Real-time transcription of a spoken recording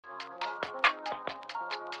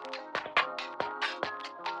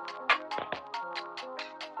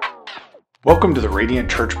Welcome to the Radiant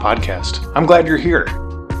Church Podcast. I'm glad you're here.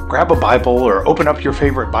 Grab a Bible or open up your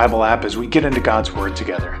favorite Bible app as we get into God's Word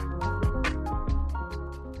together.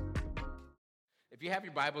 If you have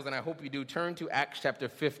your Bibles, and I hope you do, turn to Acts chapter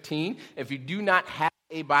 15. If you do not have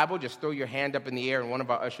a Bible, just throw your hand up in the air, and one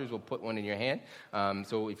of our ushers will put one in your hand.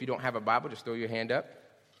 So if you don't have a Bible, just throw your hand up.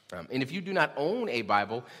 And if you do not own a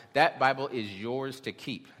Bible, that Bible is yours to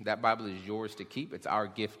keep. That Bible is yours to keep. It's our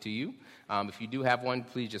gift to you. If you do have one,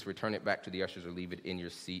 please just return it back to the ushers or leave it in your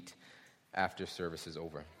seat after service is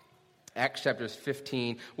over. Acts chapter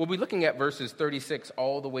 15, we'll be looking at verses 36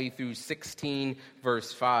 all the way through 16,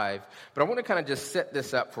 verse 5. But I want to kind of just set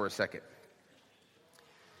this up for a second.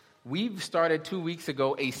 We've started 2 weeks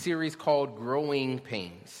ago a series called Growing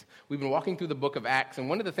Pains. We've been walking through the book of Acts, and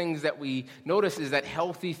one of the things that we notice is that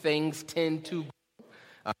healthy things tend to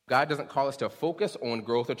grow. God doesn't call us to focus on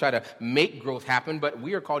growth or try to make growth happen, but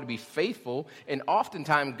we are called to be faithful, and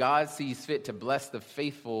oftentimes God sees fit to bless the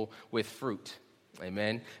faithful with fruit.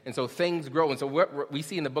 Amen. And so things grow. And so what we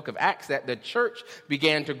see in the book of Acts that the church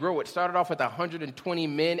began to grow. It started off with 120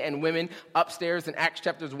 men and women upstairs in Acts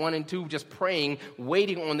chapters 1 and 2, just praying,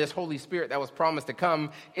 waiting on this Holy Spirit that was promised to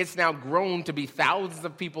come. It's now grown to be thousands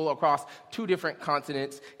of people across 2 different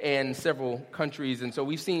continents and several countries. And so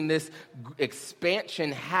we've seen this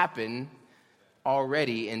expansion happen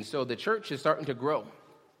already. And so the church is starting to grow.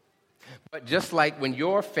 But just like when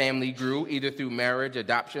your family grew, either through marriage,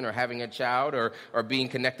 adoption, or having a child, or being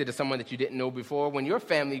connected to someone that you didn't know before, when your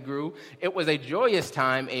family grew, it was a joyous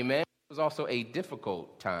time, amen. It was also a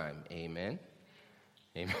difficult time, amen.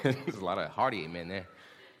 Amen. There's a lot of hearty amen there.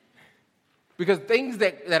 Because things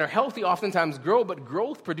that are healthy oftentimes grow, but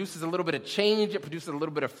growth produces a little bit of change, it produces a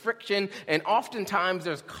little bit of friction, and oftentimes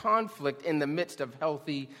there's conflict in the midst of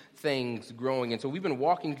healthy things growing. And so we've been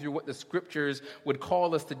walking through what the scriptures would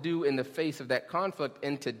call us to do in the face of that conflict.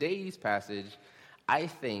 In today's passage, I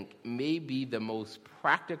think may be the most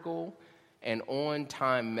practical and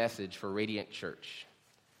on-time message for Radiant Church.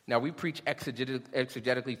 Now, we preach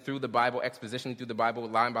exegetically through the Bible, expositionally through the Bible,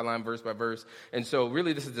 line by line, verse by verse. And so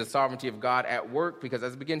really this is the sovereignty of God at work, because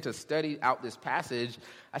as I begin to study out this passage,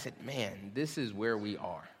 I said, man, this is where we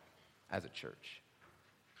are as a church.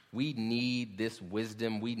 We need this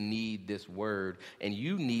wisdom. We need this word. And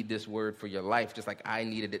you need this word for your life, just like I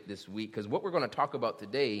needed it this week. Because what we're going to talk about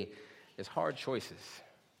today is hard choices.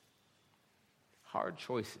 Hard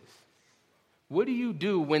choices. What do you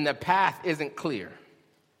do when the path isn't clear?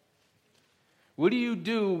 What do you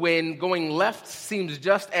do when going left seems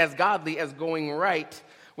just as godly as going right?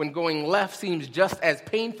 When going left seems just as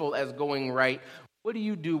painful as going right? What do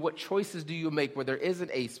you do? What choices do you make where there isn't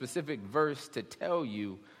a specific verse to tell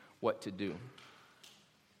you what to do?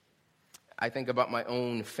 I think about my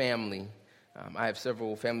own family. I have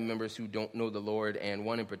several family members who don't know the Lord, and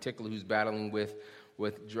one in particular who's battling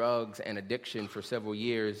with drugs and addiction for several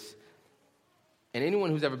years. And anyone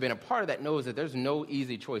who's ever been a part of that knows that there's no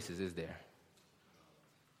easy choices, is there?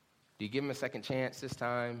 Do you give him a second chance this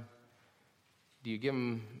time? Do you give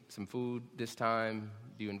him some food this time?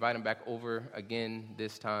 Do you invite him back over again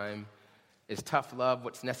this time? Is tough love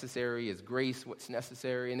what's necessary? Is grace what's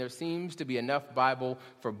necessary? And there seems to be enough Bible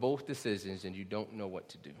for both decisions, and you don't know what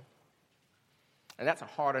to do. And that's a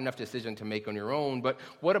hard enough decision to make on your own. But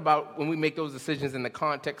what about when we make those decisions in the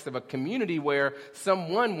context of a community where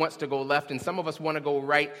someone wants to go left and some of us want to go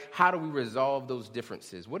right? How do we resolve those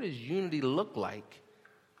differences? What does unity look like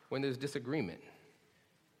when there's disagreement?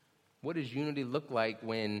 What does unity look like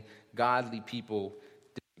when godly people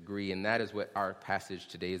disagree? And that is what our passage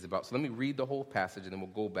today is about. So let me read the whole passage, and then we'll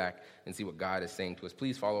go back and see what God is saying to us.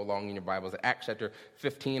 Please follow along in your Bibles. At Acts chapter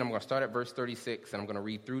 15, I'm going to start at verse 36, and I'm going to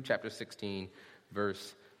read through chapter 16,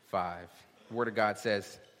 verse 5. The Word of God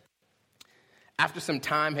says, "After some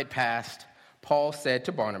time had passed, Paul said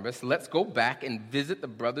to Barnabas, 'Let's go back and visit the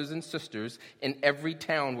brothers and sisters in every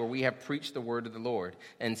town where we have preached the word of the Lord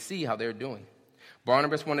and see how they're doing.'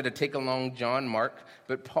 Barnabas wanted to take along John Mark,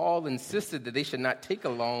 but Paul insisted that they should not take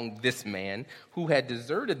along this man who had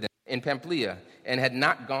deserted them in Pamphylia and had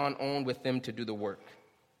not gone on with them to do the work.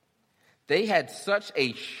 They had such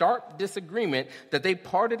a sharp disagreement that they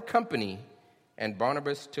parted company, and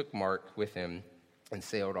Barnabas took Mark with him and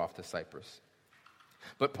sailed off to Cyprus.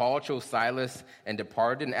 But Paul chose Silas and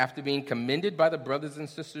departed, and after being commended by the brothers and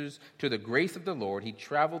sisters to the grace of the Lord, he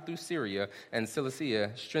traveled through Syria and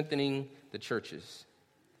Cilicia, strengthening the churches."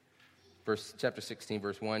 Chapter 16,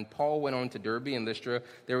 verse 1, Paul went on to Derbe and Lystra.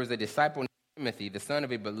 There was a disciple named Timothy, the son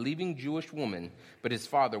of a believing Jewish woman, but his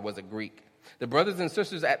father was a Greek. The brothers and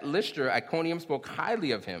sisters at Lystra, Iconium, spoke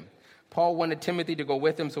highly of him. Paul wanted Timothy to go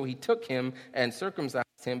with him, so he took him and circumcised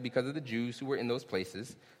him because of the Jews who were in those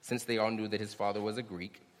places, since they all knew that his father was a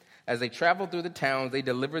Greek. As they traveled through the towns, they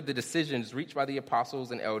delivered the decisions reached by the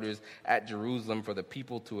apostles and elders at Jerusalem for the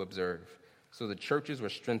people to observe. So the churches were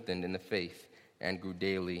strengthened in the faith and grew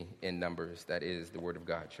daily in numbers. That is the word of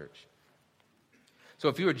God, church. So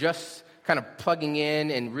if you were just kind of plugging in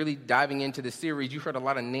and really diving into the series, you heard a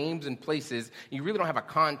lot of names and places. You really don't have a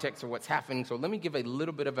context of what's happening. So let me give a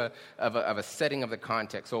little bit of a setting of the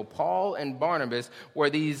context. So Paul and Barnabas were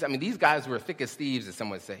these guys were thick as thieves, as some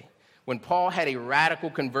would say. When Paul had a radical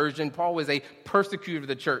conversion, Paul was a persecutor of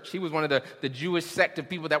the church. He was one of the Jewish sect of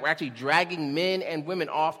people that were actually dragging men and women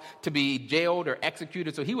off to be jailed or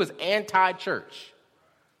executed. So he was anti-church.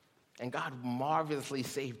 And God marvelously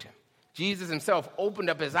saved him. Jesus himself opened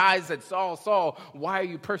up his eyes and said, Saul, Saul, why are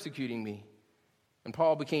you persecuting me? And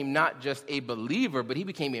Paul became not just a believer, but he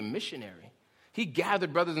became a missionary. He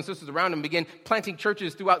gathered brothers and sisters around him and began planting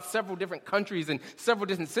churches throughout several different countries and several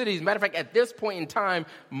different cities. Matter of fact, at this point in time,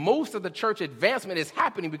 most of the church advancement is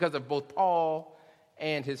happening because of both Paul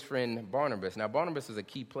and his friend Barnabas. Now, Barnabas is a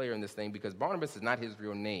key player in this thing because Barnabas is not his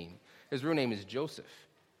real name. His real name is Joseph.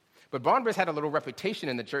 But Barnabas had a little reputation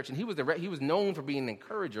in the church, and he was known for being an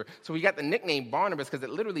encourager. So he got the nickname Barnabas because it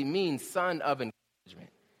literally means son of encouragement.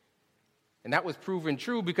 And that was proven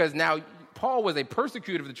true because now Paul was a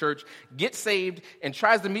persecutor of the church, gets saved, and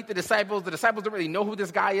tries to meet the disciples. The disciples don't really know who this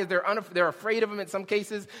guy is. They're afraid of him in some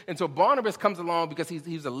cases. And so Barnabas comes along because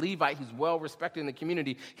he's a Levite. He's well respected in the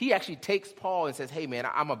community. He actually takes Paul and says, hey, man,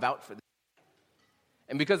 I'm about for this.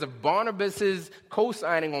 And because of Barnabas'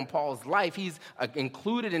 co-signing on Paul's life, he's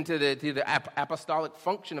included into the apostolic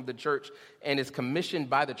function of the church and is commissioned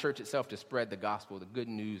by the church itself to spread the gospel, the good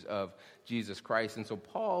news of Jesus Christ. And so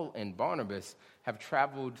Paul and Barnabas have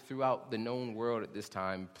traveled throughout the known world at this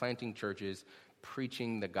time, planting churches,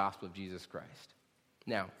 preaching the gospel of Jesus Christ.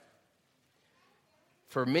 Now,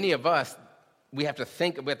 for many of us, we have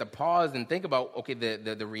to pause and think about, okay,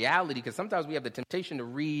 the reality, because sometimes we have the temptation to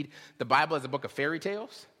read the Bible as a book of fairy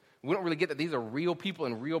tales. We don't really get that these are real people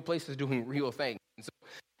in real places doing real things. And so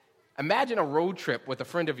imagine a road trip with a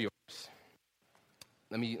friend of yours.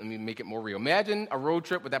 Let me make it more real. Imagine a road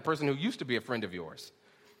trip with that person who used to be a friend of yours.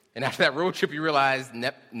 And after that road trip, you realize,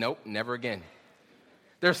 nope, never again.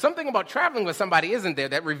 There's something about traveling with somebody, isn't there,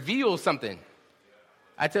 that reveals something.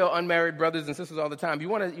 I tell unmarried brothers and sisters all the time, you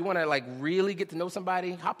want to like really get to know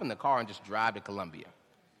somebody, hop in the car and just drive to Columbia.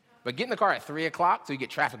 But get in the car at 3 o'clock so you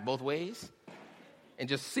get traffic both ways and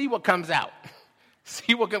just see what comes out.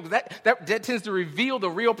 See what comes. That tends to reveal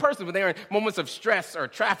the real person. When they're in moments of stress or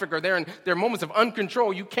traffic or they're in moments of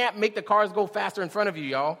uncontrol, you can't make the cars go faster in front of you,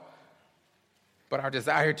 y'all. But our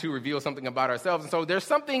desire to reveal something about ourselves. And so there's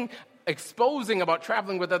something exposing about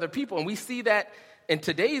traveling with other people. And we see that in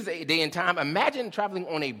today's day and time. Imagine traveling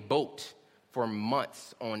on a boat for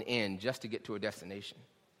months on end just to get to a destination.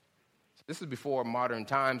 So this is before modern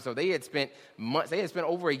times. So they had spent months. They had spent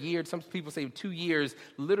over a year. Some people say 2 years,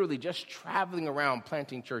 literally just traveling around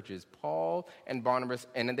planting churches. Paul and Barnabas,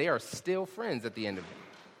 and they are still friends at the end of it.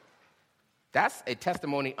 That's a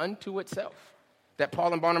testimony unto itself, that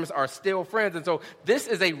Paul and Barnabas are still friends. And so this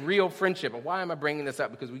is a real friendship. And why am I bringing this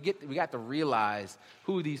up? Because we got to realize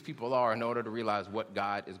who these people are in order to realize what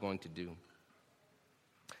God is going to do.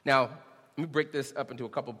 Now, let me break this up into a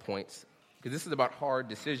couple points, because this is about hard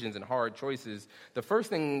decisions and hard choices. The first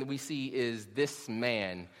thing that we see is this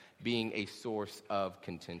man being a source of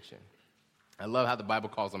contention. I love how the Bible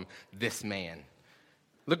calls him this man.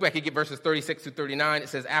 Look back and get verses 36 through 39. It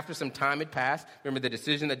says, after some time had passed, remember the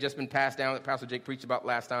decision that had just been passed down that Pastor Jake preached about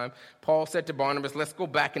last time, Paul said to Barnabas, let's go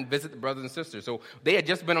back and visit the brothers and sisters. So they had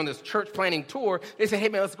just been on this church planting tour. They said, hey,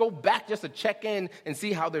 man, let's go back just to check in and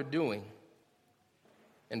see how they're doing.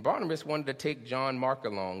 And Barnabas wanted to take John Mark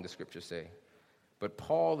along, the scriptures say. But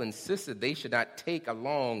Paul insisted they should not take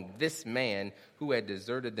along this man who had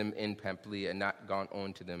deserted them in Pamphylia and not gone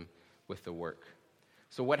on to them with the work.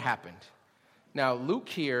 So what happened? Now, Luke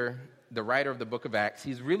here, the writer of the book of Acts,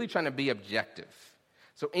 he's really trying to be objective.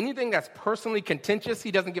 So anything that's personally contentious,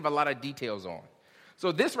 he doesn't give a lot of details on.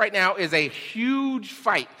 So this right now is a huge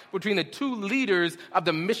fight between the two leaders of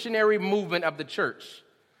the missionary movement of the church.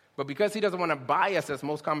 But because he doesn't want to bias us,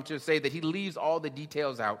 most commentators say that he leaves all the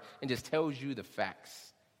details out and just tells you the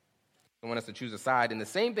facts. I want us to choose a side. And the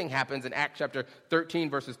same thing happens in Acts chapter 13,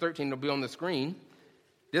 verses 13. It'll be on the screen.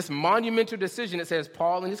 This monumental decision, it says,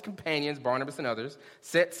 Paul and his companions, Barnabas and others,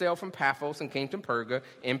 set sail from Paphos and came to Perga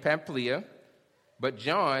in Pamphylia. But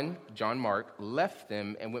John Mark, left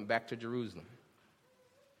them and went back to Jerusalem.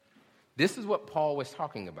 This is what Paul was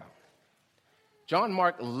talking about. John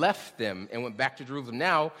Mark left them and went back to Jerusalem.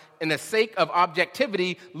 Now, in the sake of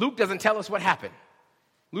objectivity, Luke doesn't tell us what happened.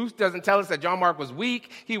 Luke doesn't tell us that John Mark was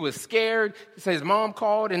weak, he was scared, his mom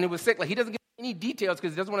called and he was sick. Like, he doesn't give any details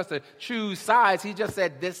because he doesn't want us to choose sides. He just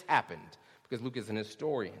said this happened because Luke is an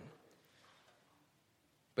historian.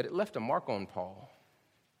 But it left a mark on Paul.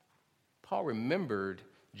 Paul remembered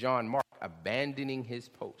John Mark abandoning his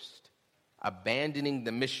post, abandoning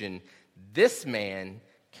the mission. This man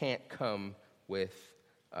can't come with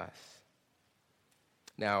us.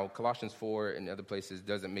 Now, Colossians 4 and other places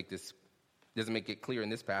doesn't make it clear in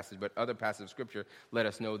this passage, but other passages of Scripture let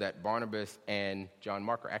us know that Barnabas and John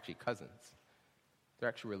Mark are actually cousins. They're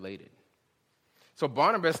actually related. So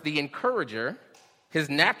Barnabas, the encourager, his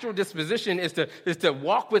natural disposition is to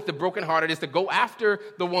walk with the brokenhearted, is to go after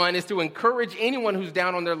the one, is to encourage anyone who's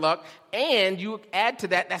down on their luck, and you add to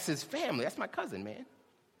that, that's his family. That's my cousin, man.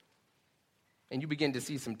 And you begin to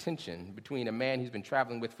see some tension between a man who's been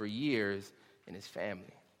traveling with for years and his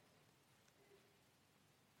family.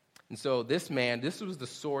 And so this was the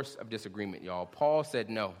source of disagreement, y'all. Paul said,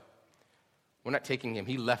 no, we're not taking him.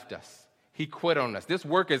 He left us. He quit on us. This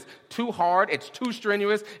work is too hard. It's too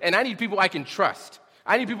strenuous. And I need people I can trust.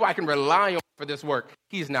 I need people I can rely on for this work.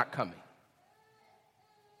 He's not coming.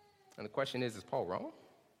 And the question is Paul wrong?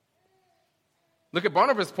 Look at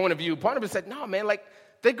Barnabas' point of view. Barnabas said, no, man,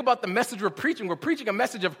 think about the message we're preaching. We're preaching a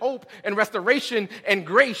message of hope and restoration and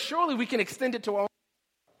grace. Surely we can extend it to all.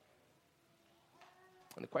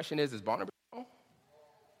 And the question is Barnabas wrong?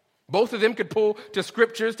 Both of them could pull to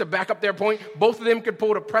scriptures to back up their point. Both of them could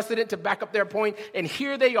pull to precedent to back up their point. And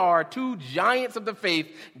here they are, two giants of the faith,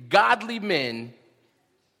 godly men,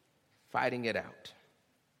 fighting it out.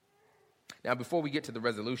 Now, before we get to the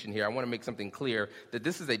resolution here, I want to make something clear that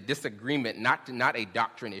this is a disagreement, not a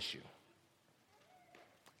doctrine issue.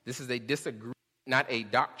 This is a disagreement, not a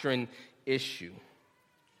doctrine issue.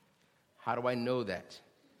 How do I know that?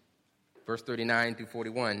 Verse 39 through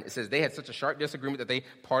 41, it says, they had such a sharp disagreement that they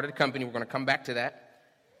parted company. We're going to come back to that.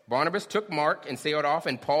 Barnabas took Mark and sailed off,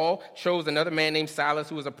 and Paul chose another man named Silas,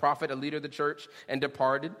 who was a prophet, a leader of the church, and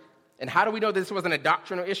departed. And how do we know this wasn't a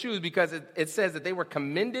doctrinal issue? It's because it says that they were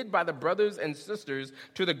commended by the brothers and sisters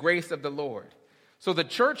to the grace of the Lord. So the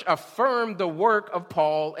church affirmed the work of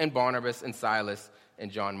Paul and Barnabas and Silas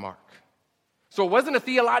and John Mark. So it wasn't a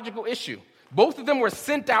theological issue. Both of them were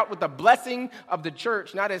sent out with the blessing of the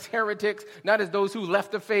church, not as heretics, not as those who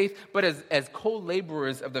left the faith, but as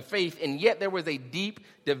co-laborers of the faith. And yet there was a deep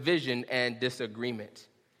division and disagreement.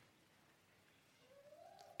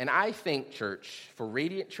 And I think, church, for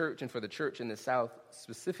Radiant Church and for the church in the South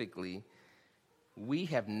specifically, we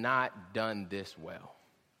have not done this well.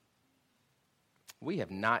 We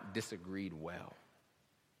have not disagreed well.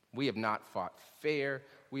 We have not fought fair.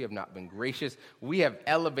 We have not been gracious. We have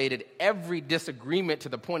elevated every disagreement to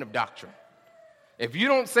the point of doctrine. If you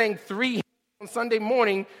don't sing 3 hymns on Sunday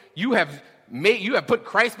morning, you have put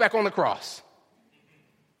Christ back on the cross.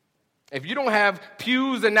 If you don't have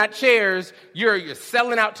pews and not chairs, you're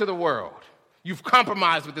selling out to the world. You've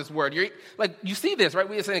compromised with this word. You see this, right?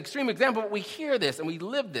 It's an extreme example, but we hear this and we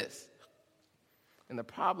live this. And the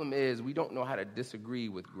problem is we don't know how to disagree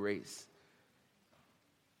with grace.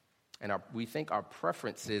 And we think our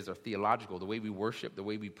preferences are theological, the way we worship, the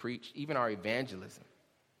way we preach, even our evangelism.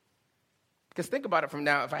 Because think about it from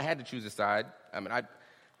now, if I had to choose a side,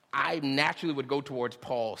 I naturally would go towards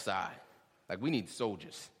Paul's side. Like, we need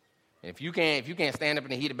soldiers. And if you can't stand up in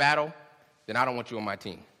the heat of battle, then I don't want you on my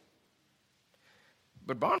team.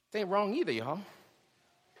 But Barnabas ain't wrong either, y'all.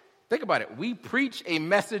 Think about it. We preach a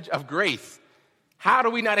message of grace. How do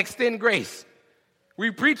we not extend grace? We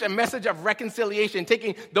preach a message of reconciliation,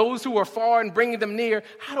 taking those who are far and bringing them near.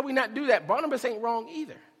 How do we not do that? Barnabas ain't wrong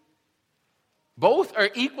either. Both are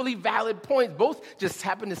equally valid points. Both just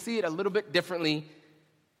happen to see it a little bit differently.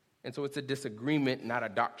 And so it's a disagreement, not a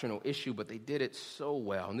doctrinal issue, but they did it so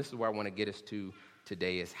well. And this is where I want to get us to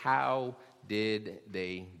today is how did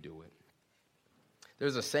they do it?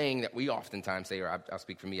 There's a saying that we oftentimes say, or I'll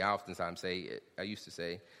speak for me, I used to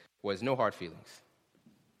say, was no hard feelings.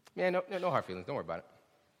 Yeah, no hard feelings. Don't worry about it.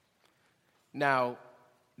 Now,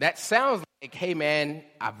 that sounds like, hey, man,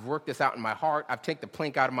 I've worked this out in my heart. I've taken the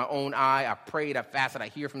plank out of my own eye. I've prayed. I've fasted. I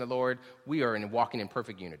hear from the Lord. We are walking in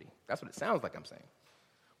perfect unity. That's what it sounds like I'm saying.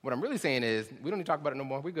 What I'm really saying is we don't need to talk about it no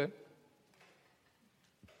more. We're good.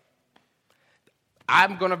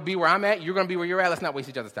 I'm going to be where I'm at. You're going to be where you're at. Let's not waste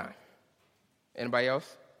each other's time. Anybody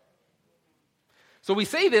else? So we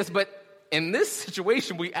say this, but in this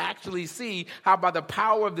situation, we actually see how by the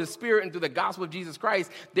power of the Spirit and through the gospel of Jesus Christ,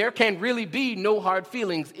 there can really be no hard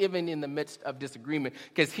feelings even in the midst of disagreement.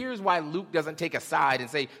 Because here's why Luke doesn't take a side and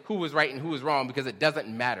say who was right and who was wrong, because it doesn't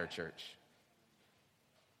matter, church.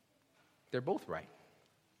 They're both right.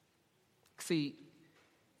 See,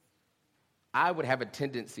 I would have a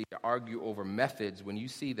tendency to argue over methods when you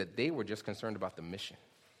see that they were just concerned about the mission.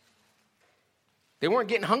 They weren't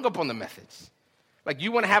getting hung up on the methods. Like,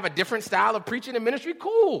 you want to have a different style of preaching and ministry?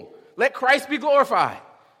 Cool. Let Christ be glorified.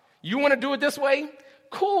 You want to do it this way?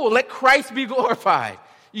 Cool. Let Christ be glorified.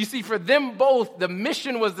 You see, for them both, the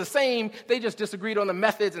mission was the same. They just disagreed on the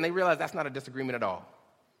methods, and they realized that's not a disagreement at all.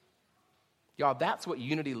 Y'all, that's what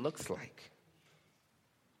unity looks like.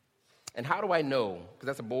 And how do I know, because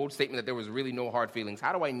that's a bold statement that there was really no hard feelings,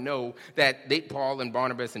 how do I know that Paul and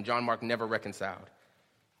Barnabas and John Mark never reconciled?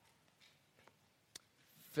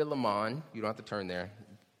 Philemon, you don't have to turn there.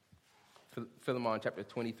 Philemon chapter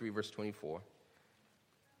 23, verse 24.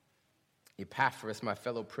 Epaphras, my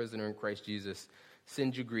fellow prisoner in Christ Jesus,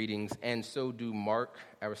 send you greetings, and so do Mark,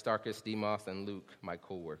 Aristarchus, Demas, and Luke, my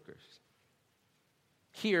co-workers.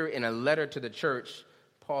 Here in a letter to the church,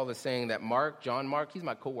 Paul is saying that John Mark, he's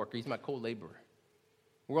my co-worker, he's my co-laborer.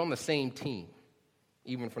 We're on the same team,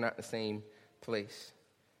 even if we're not in the same place.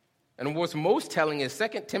 And what's most telling is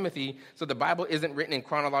 2 Timothy, so the Bible isn't written in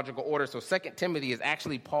chronological order, so 2 Timothy is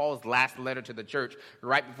actually Paul's last letter to the church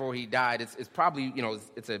right before he died. It's probably,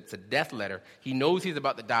 it's a death letter. He knows he's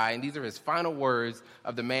about to die, and these are his final words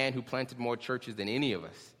of the man who planted more churches than any of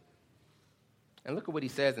us. And look at what he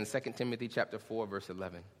says in 2 Timothy chapter 4, verse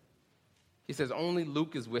 11. He says, only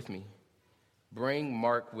Luke is with me. Bring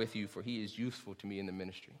Mark with you, for he is useful to me in the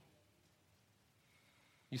ministry.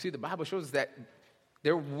 You see, the Bible shows us that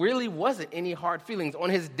there really wasn't any hard feelings. On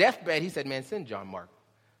his deathbed, he said, man, send John Mark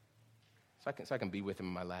so I can be with him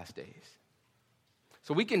in my last days.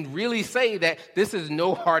 So we can really say that this is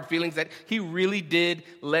no hard feelings, that he really did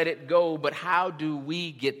let it go. But how do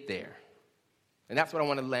we get there? And that's what I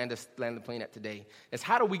want to land the plane at today, is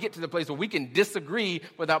how do we get to the place where we can disagree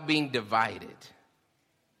without being divided?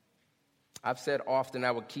 I've said often,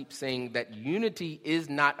 I will keep saying that unity is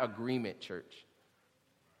not agreement, church.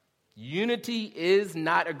 Unity is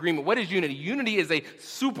not agreement. What is unity? Unity is a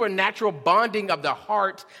supernatural bonding of the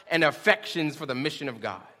heart and affections for the mission of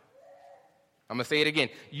God. I'm going to say it again.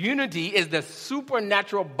 Unity is the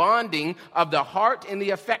supernatural bonding of the heart and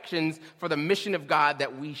the affections for the mission of God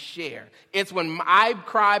that we share. It's when I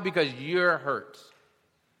cry because you're hurt.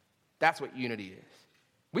 That's what unity is.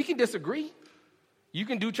 We can disagree. You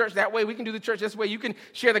can do church that way. We can do the church this way. You can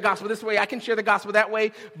share the gospel this way. I can share the gospel that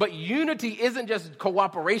way. But unity isn't just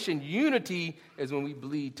cooperation. Unity is when we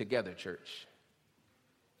bleed together, church.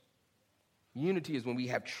 Unity is when we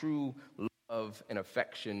have true love and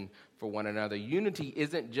affection for one another. Unity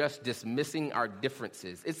isn't just dismissing our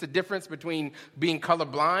differences. It's the difference between being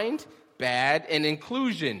colorblind, bad, and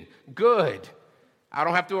inclusion, good. I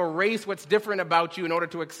don't have to erase what's different about you in order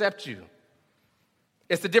to accept you.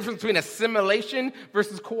 It's the difference between assimilation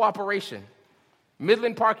versus cooperation.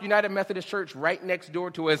 Midland Park United Methodist Church, right next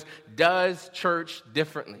door to us, does church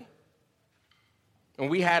differently. When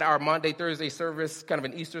we had our Monday, Thursday service, kind of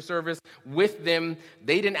an Easter service with them,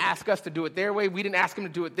 they didn't ask us to do it their way. We didn't ask them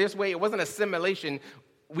to do it this way. It wasn't assimilation.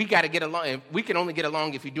 We got to get along. We can only get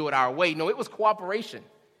along if you do it our way. No, it was cooperation.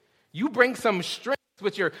 You bring some strength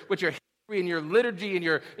with your in your liturgy,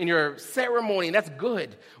 in your ceremony, and that's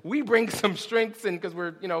good. We bring some strengths in because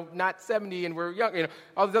we're, not 70 and we're young,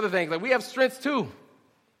 all these other things. Like, we have strengths too.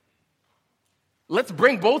 Let's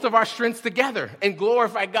bring both of our strengths together and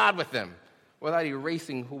glorify God with them without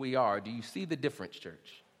erasing who we are. Do you see the difference,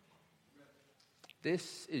 church?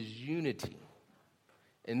 This is unity.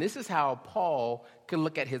 And this is how Paul can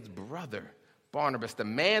look at his brother, Barnabas, the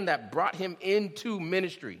man that brought him into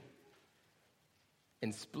ministry,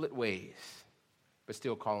 and split ways, but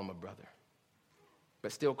still call him a brother,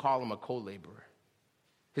 but still call him a co-laborer.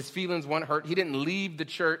 His feelings weren't hurt. He didn't leave the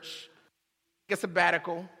church, take a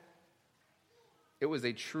sabbatical. It was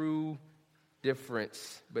a true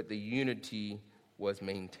difference, but the unity was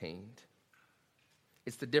maintained.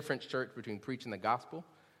 It's the difference, church, between preaching the gospel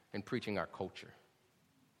and preaching our culture.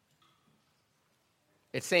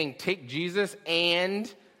 It's saying take Jesus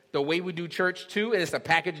and the way we do church too, and it's a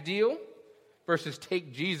package deal, versus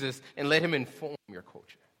take Jesus and let him inform your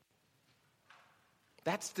culture.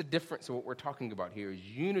 That's the difference of what we're talking about here, is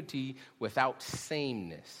unity without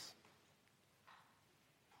sameness.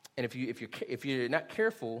 And if you're not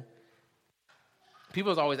careful,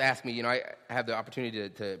 people always ask me, I have the opportunity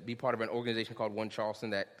to be part of an organization called One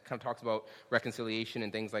Charleston that kind of talks about reconciliation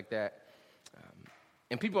and things like that.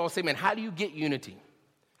 And people always say, man, how do you get unity?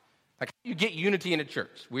 Like, how do you get unity in a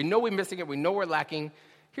church? We know we're missing it. We know we're lacking.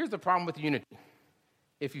 Here's the problem with unity.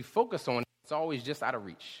 If you focus on it, it's always just out of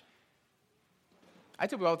reach. I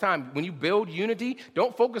tell people all the time, when you build unity,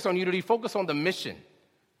 don't focus on unity, focus on the mission.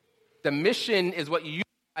 The mission is what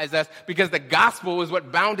unifies us because the gospel is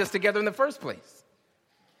what bound us together in the first place.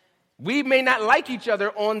 We may not like each other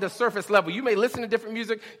on the surface level. You may listen to different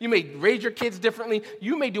music. You may raise your kids differently.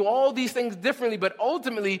 You may do all these things differently, but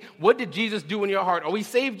ultimately, what did Jesus do in your heart? Oh, he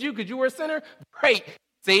saved you because you were a sinner? Great.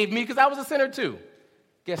 Saved me because I was a sinner too.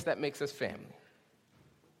 Guess that makes us family.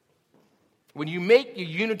 When you make your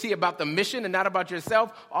unity about the mission and not about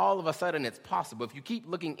yourself, all of a sudden it's possible. If you keep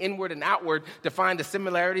looking inward and outward to find the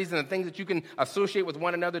similarities and the things that you can associate with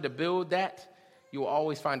one another to build that, you will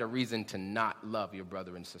always find a reason to not love your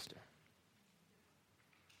brother and sister.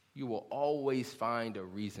 You will always find a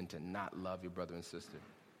reason to not love your brother and sister.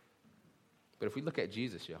 But if we look at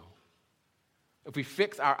Jesus, y'all, if we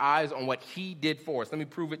fix our eyes on what he did for us, let me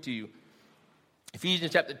prove it to you.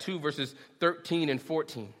 Ephesians chapter 2, verses 13 and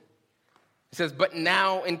 14. It says, but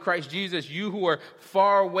now in Christ Jesus, you who are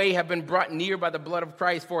far away have been brought near by the blood of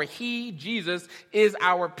Christ, for he, Jesus, is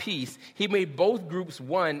our peace. He made both groups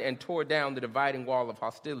one and tore down the dividing wall of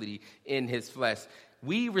hostility in his flesh.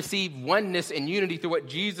 We receive oneness and unity through what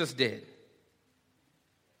Jesus did.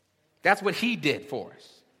 That's what he did for us.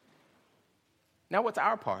 Now what's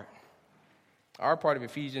our part? Our part of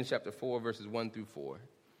Ephesians chapter 4, verses 1 through 4.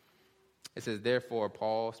 It says, therefore,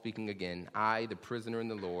 Paul speaking again, I, the prisoner in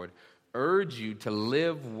the Lord, urge you to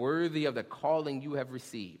live worthy of the calling you have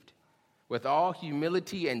received, with all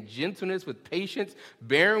humility and gentleness, with patience,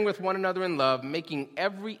 bearing with one another in love, making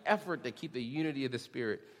every effort to keep the unity of the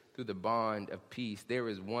Spirit through the bond of peace. There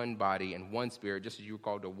is one body and one Spirit, just as you were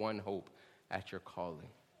called to one hope at your calling.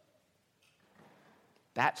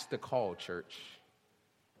 That's the call, church.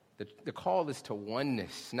 The call is to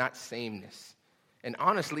oneness, not sameness. And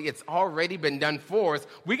honestly, it's already been done for us.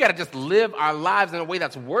 We got to just live our lives in a way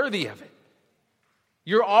that's worthy of it.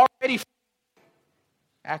 You're already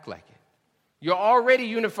act like it. You're already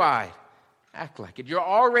unified. Act like it. You're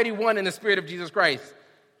already one in the Spirit of Jesus Christ.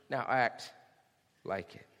 Now act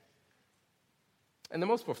like it. And the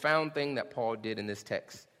most profound thing that Paul did in this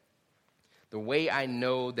text, the way I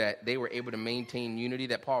know that they were able to maintain unity,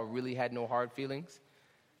 that Paul really had no hard feelings,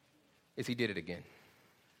 is he did it again.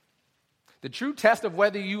 The true test of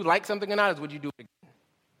whether you like something or not is would you do it again.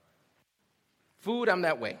 Food, I'm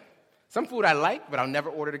that way. Some food I like, but I'll never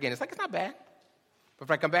order it again. It's like, it's not bad. But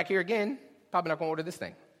if I come back here again, probably not going to order this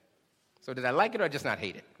thing. So did I like it or just not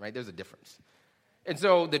hate it, right? There's a difference. And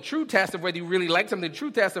so the true test of whether you really like something, the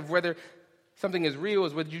true test of whether something is real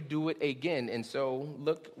is whether you do it again. And so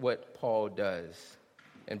look what Paul does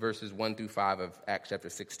in verses 1 through 5 of Acts chapter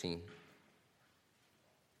 16.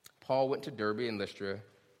 Paul went to Derbe and Lystra,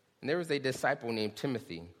 and there was a disciple named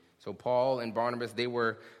Timothy. So Paul and Barnabas, they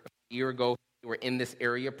were a year ago, they were in this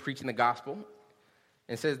area preaching the gospel.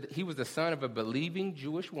 And it says that he was the son of a believing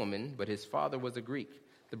Jewish woman, but his father was a Greek.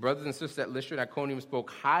 The brothers and sisters at Lystra and Iconium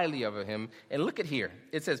spoke highly of him. And look at here.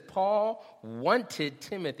 It says Paul wanted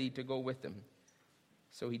Timothy to go with him.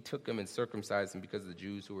 So he took him and circumcised him because of the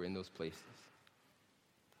Jews who were in those places.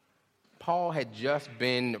 Paul had just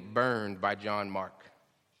been burned by John Mark,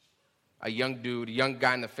 a young dude, a young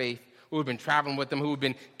guy in the faith who had been traveling with him, who had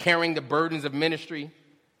been carrying the burdens of ministry.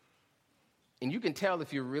 And you can tell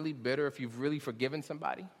if you're really bitter, if you've really forgiven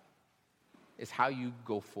somebody, it's how you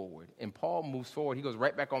go forward. And Paul moves forward. He goes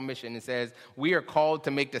right back on mission and says, we are called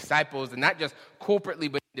to make disciples, and not just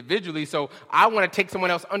corporately, but individually. So I want to take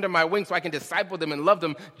someone else under my wing so I can disciple them and love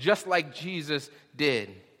them just like Jesus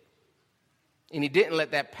did. And he didn't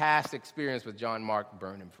let that past experience with John Mark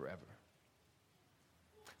burn him forever.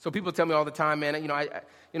 So people tell me all the time, man,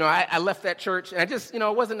 I left that church, and I just,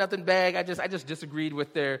 it wasn't nothing bad. I just disagreed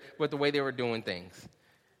with the way they were doing things.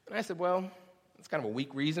 And I said, well, it's kind of a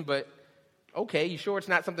weak reason, but okay, you sure it's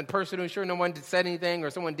not something personal? You sure no one said anything or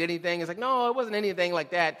someone did anything? It's like, no, it wasn't anything like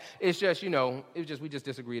that. It's just, we just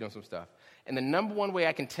disagreed on some stuff. And the number one way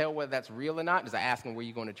I can tell whether that's real or not is I ask them, where are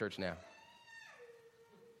you going to church now?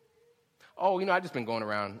 Oh, I've just been going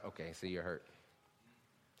around. Okay, so you're hurt.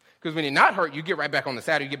 Because when you're not hurt, you get right back on the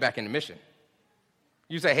saddle, you get back in the mission.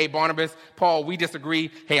 You say, hey, Barnabas, Paul, we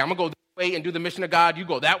disagree. Hey, I'm going to go this way and do the mission of God. You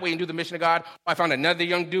go that way and do the mission of God. I found another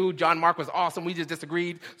young dude. John Mark was awesome. We just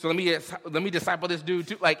disagreed. So let me disciple this dude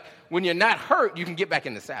too. Like, when you're not hurt, you can get back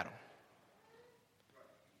in the saddle.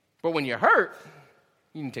 But when you're hurt,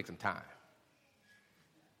 you can take some time.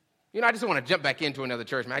 I just don't want to jump back into another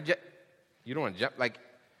church, man. You don't want to jump,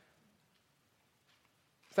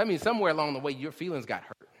 so that means somewhere along the way, your feelings got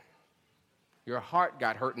hurt. Your heart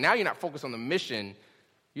got hurt. Now you're not focused on the mission.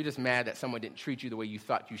 You're just mad that someone didn't treat you the way you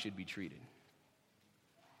thought you should be treated.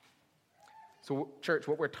 So, church,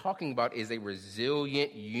 what we're talking about is a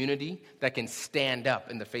resilient unity that can stand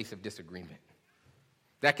up in the face of disagreement.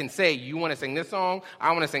 That can say, you want to sing this song,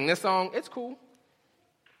 I want to sing this song, it's cool.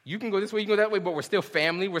 You can go this way, you can go that way, but we're still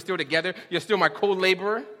family, we're still together, you're still my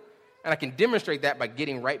co-laborer. And I can demonstrate that by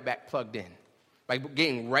getting right back plugged in, by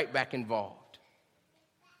getting right back involved.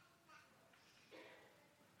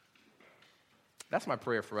 That's my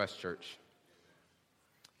prayer for us, church,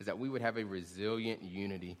 is that we would have a resilient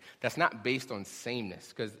unity that's not based on sameness.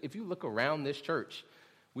 Because if you look around this church,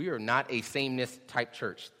 we are not a sameness type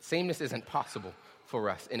church. Sameness isn't possible for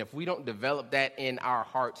us. And if we don't develop that in our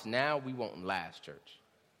hearts now, we won't last, church.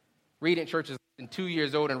 Radiant Church is 2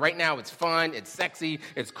 years old, and right now it's fun, it's sexy,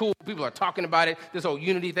 it's cool. People are talking about it, this whole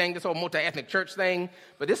unity thing, this whole multi-ethnic church thing.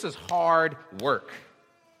 But this is hard work.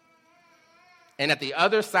 And at the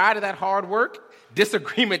other side of that hard work,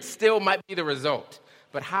 disagreement still might be the result.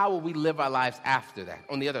 But how will we live our lives after that,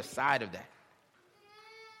 on the other side of that?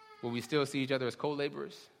 Will we still see each other as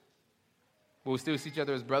co-laborers? Will we still see each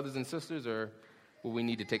other as brothers and sisters, or will we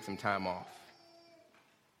need to take some time off?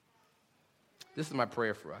 This is my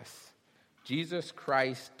prayer for us. Jesus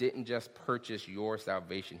Christ didn't just purchase your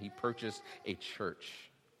salvation. He purchased a church.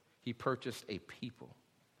 He purchased a people.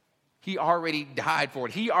 He already died for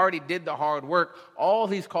it. He already did the hard work. All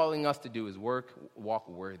he's calling us to do is walk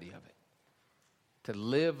worthy of it. To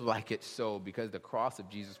live like it's so, because the cross of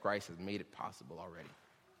Jesus Christ has made it possible already.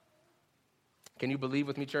 Can you believe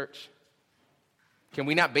with me, church? Can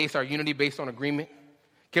we not base our unity based on agreement?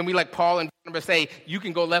 Can we, like Paul and Barnabas, say, you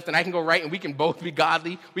can go left and I can go right, and we can both be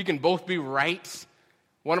godly, we can both be right?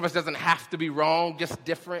 One of us doesn't have to be wrong, just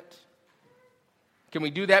different. Can we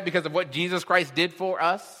do that because of what Jesus Christ did for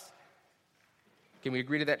us? Can we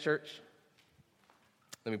agree to that, church?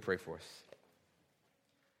 Let me pray for us.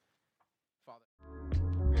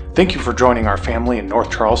 Thank you for joining our family in North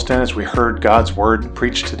Charleston as we heard God's Word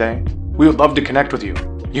preached today. We would love to connect with you.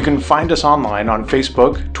 You can find us online on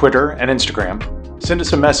Facebook, Twitter, and Instagram. Send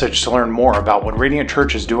us a message to learn more about what Radiant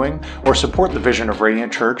Church is doing, or support the vision of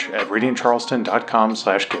Radiant Church at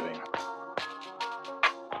radiantcharleston.com/giving.